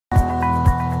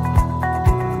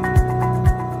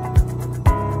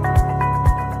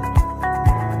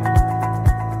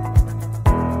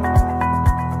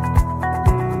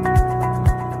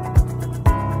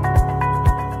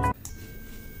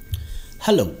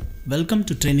Hello, welcome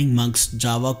to Training Mugs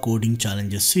Java Coding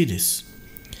Challenges series.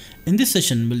 In this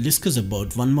session, we'll discuss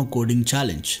about one more coding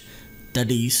challenge,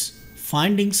 that is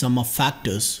finding sum of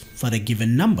factors for a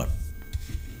given number.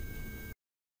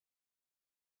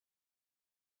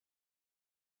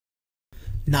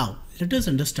 Now, let us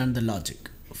understand the logic.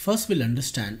 First, we'll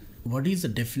understand what is the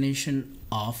definition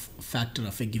of factor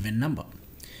of a given number.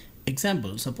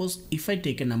 Example, suppose if I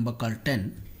take a number called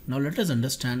 10, now let us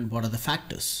understand what are the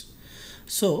factors.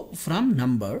 So from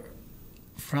 1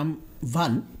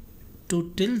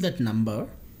 to till that number,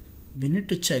 we need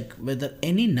to check whether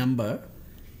any number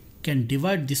can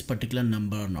divide this particular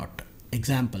number or not.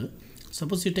 Example,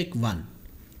 suppose you take 1.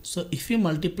 So if you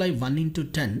multiply 1 into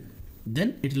 10,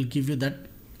 then it will give you that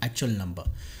actual number.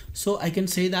 So I can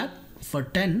say that for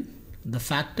 10, the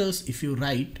factors, if you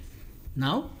write,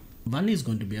 now 1 is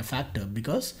going to be a factor,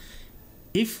 because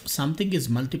if something is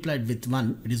multiplied with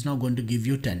 1, it is now going to give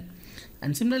you 10.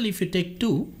 And similarly, if you take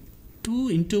 2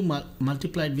 into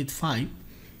multiplied with 5,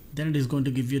 then it is going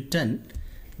to give you 10.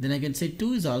 Then I can say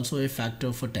 2 is also a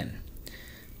factor for 10.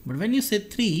 But when you say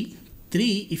 3,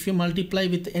 if you multiply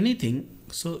with anything,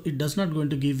 so it does not going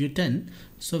to give you 10.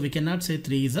 So we cannot say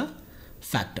 3 is a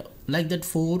factor. Like that,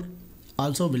 4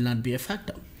 also will not be a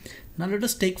factor. Now let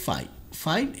us take 5.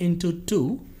 5 into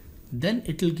 2, then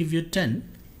it will give you 10.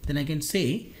 Then I can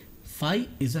say 5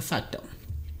 is a factor.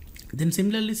 Then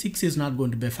similarly, 6 is not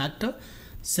going to be a factor.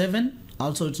 7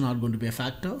 also it's not going to be a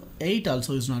factor. 8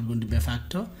 also is not going to be a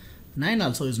factor. 9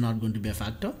 also is not going to be a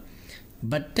factor.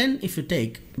 But 10 if you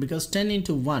take, because 10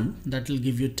 into 1, that will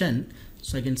give you 10.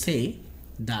 So I can say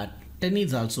that 10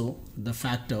 is also the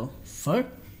factor for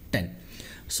 10.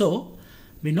 So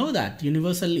we know that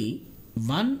universally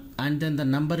 1 and then the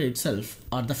number itself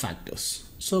are the factors.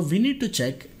 So we need to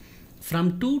check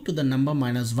from 2 to the number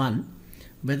minus 1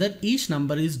 whether each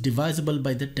number is divisible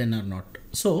by the 10 or not.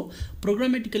 So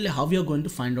programmatically, how we are going to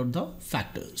find out the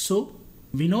factors? So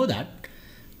we know that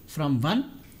from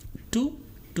 1 to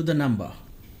the number,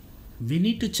 we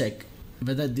need to check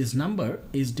whether this number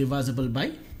is divisible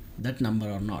by that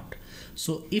number or not.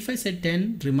 So if I say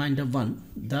 10 remainder 1,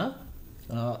 the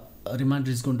remainder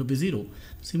is going to be 0.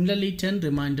 Similarly, 10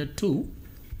 remainder 2,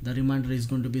 the remainder is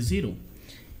going to be 0.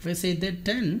 If I say that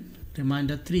 10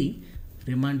 remainder 3,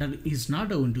 remainder is not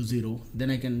going to 0, then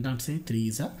I cannot say 3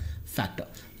 is a factor.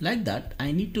 Like that,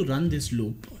 I need to run this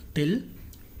loop till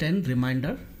 10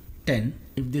 remainder 10.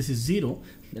 If this is 0,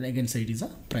 then I can say it is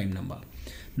a prime number.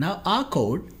 Now our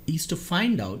code is to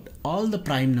find out all the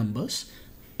prime numbers,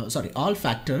 all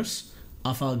factors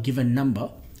of a given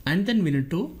number, and then we need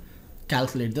to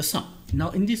calculate the sum. Now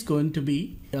in this going to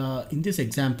be, in this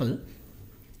example,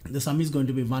 the sum is going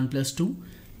to be 1 plus 2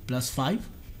 plus 5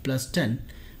 plus 10,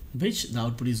 which the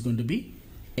output is going to be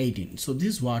 18. So this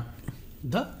is what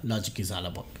the logic is all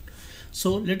about.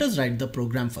 So let us write the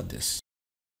program for this.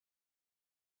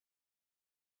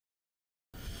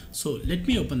 So let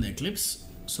me open the Eclipse.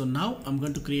 So now I'm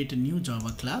going to create a new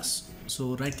Java class.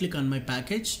 So right click on my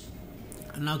package.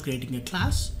 I'm now creating a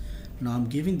class. Now I'm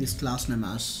giving this class name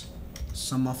as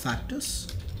sum of factors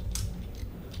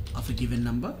of a given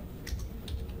number.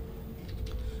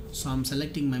 So I'm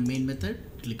selecting my main method,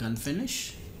 click on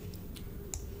finish.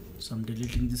 So I'm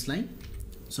deleting this line.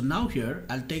 So now here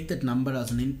I'll take that number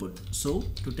as an input. So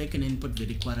to take an input, we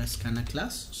require a scanner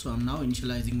class. So I'm now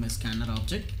initializing my scanner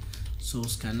object. So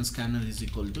scanner is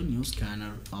equal to new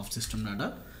scanner of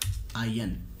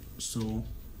system.in. So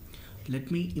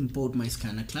let me import my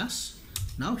scanner class.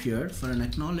 Now here for an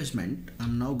acknowledgement,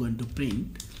 I'm now going to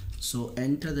print. So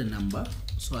enter the number.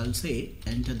 So I'll say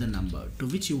enter the number to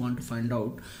which you want to find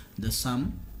out the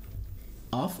sum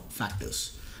of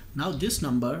factors. Now this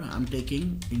number I'm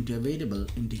taking into a variable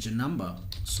integer number.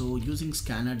 So using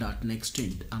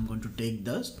scanner.nextInt, I'm going to take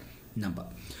this number.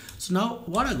 So now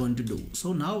what I'm going to do?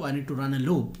 So now I need to run a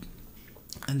loop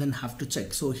and then have to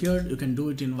check. So here you can do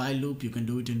it in while loop, you can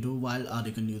do it in do while, or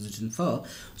you can use it in for.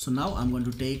 So now I'm going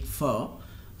to take for,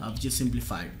 which is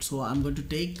simplified. So I'm going to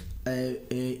take a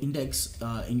index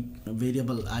in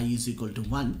variable I is equal to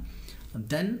 1.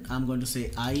 Then I'm going to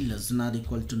say I less than or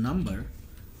equal to number,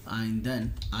 and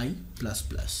then I plus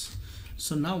plus.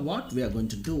 So now what we are going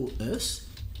to do is,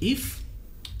 if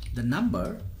the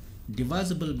number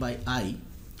divisible by I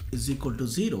is equal to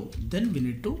 0, then we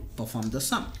need to perform the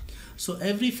sum. So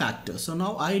every factor, so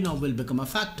now I now will become a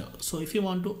factor. So if you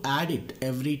want to add it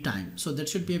every time, so that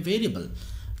should be a variable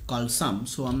called sum.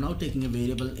 So I'm now taking a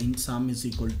variable in sum is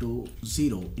equal to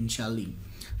 0 initially.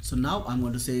 So now I'm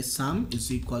going to say sum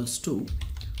is equals to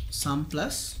sum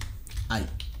plus I.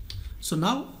 So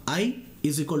now I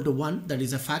is equal to 1, that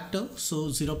is a factor. So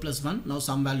 0 plus 1, now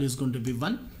some value is going to be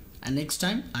 1. and next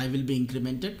time I will be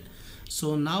incremented.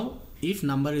 So now if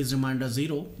number is remainder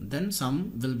 0, then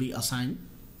sum will be assigned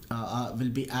will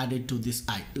be added to this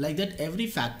I. Like that, every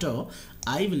factor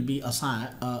I will be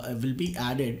assigned will be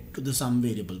added to the sum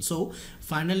variable. So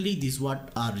finally this is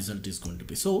what our result is going to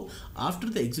be. So after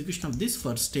the execution of this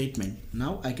first statement,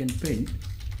 now I can print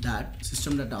that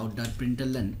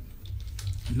system.out.println.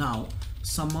 Now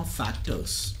sum of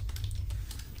factors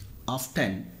of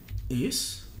 10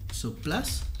 is so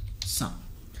plus sum.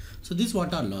 So this is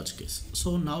what our logic is.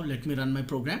 So now let me run my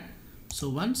program. So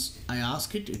once I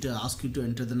ask it, it will ask you to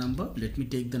enter the number. Let me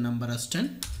take the number as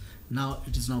 10. Now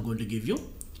it is now going to give you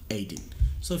 18.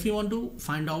 So if you want to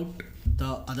find out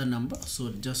the other number, so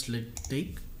just let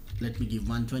me give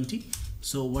 120.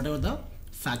 So whatever the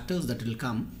factors that will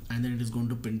come, and then it is going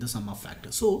to print the sum of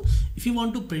factors. So if you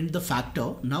want to print the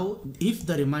factor, now if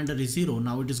the remainder is 0,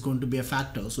 now it is going to be a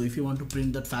factor. So if you want to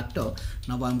print that factor,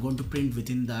 now I'm going to print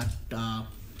within that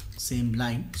same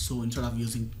line. So instead of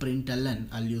using println,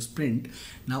 I'll use print.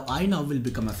 Now I now will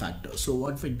become a factor. So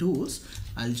what we do is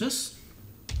I'll just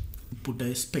put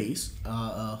a space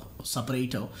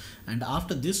separator, and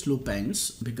after this loop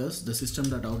ends, because the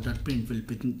system.out.print will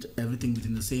print everything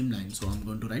within the same line, so I'm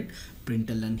going to write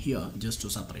println here just to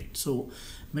separate. So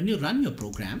when you run your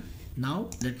program, now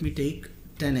let me take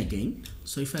 10 again.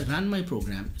 So if I run my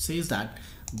program, it says that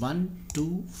 1,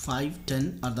 2, 5,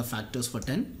 10 are the factors for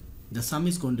 10. The sum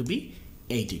is going to be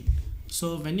 18.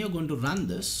 So when you're going to run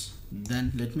this,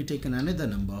 then let me take another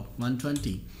number,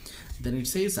 120. Then it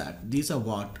says that these are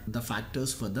what the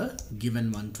factors for the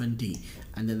given 120,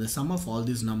 and then the sum of all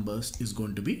these numbers is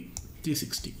going to be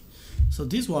 360. So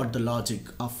this is what the logic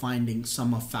of finding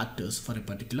sum of factors for a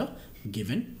particular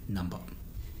given number.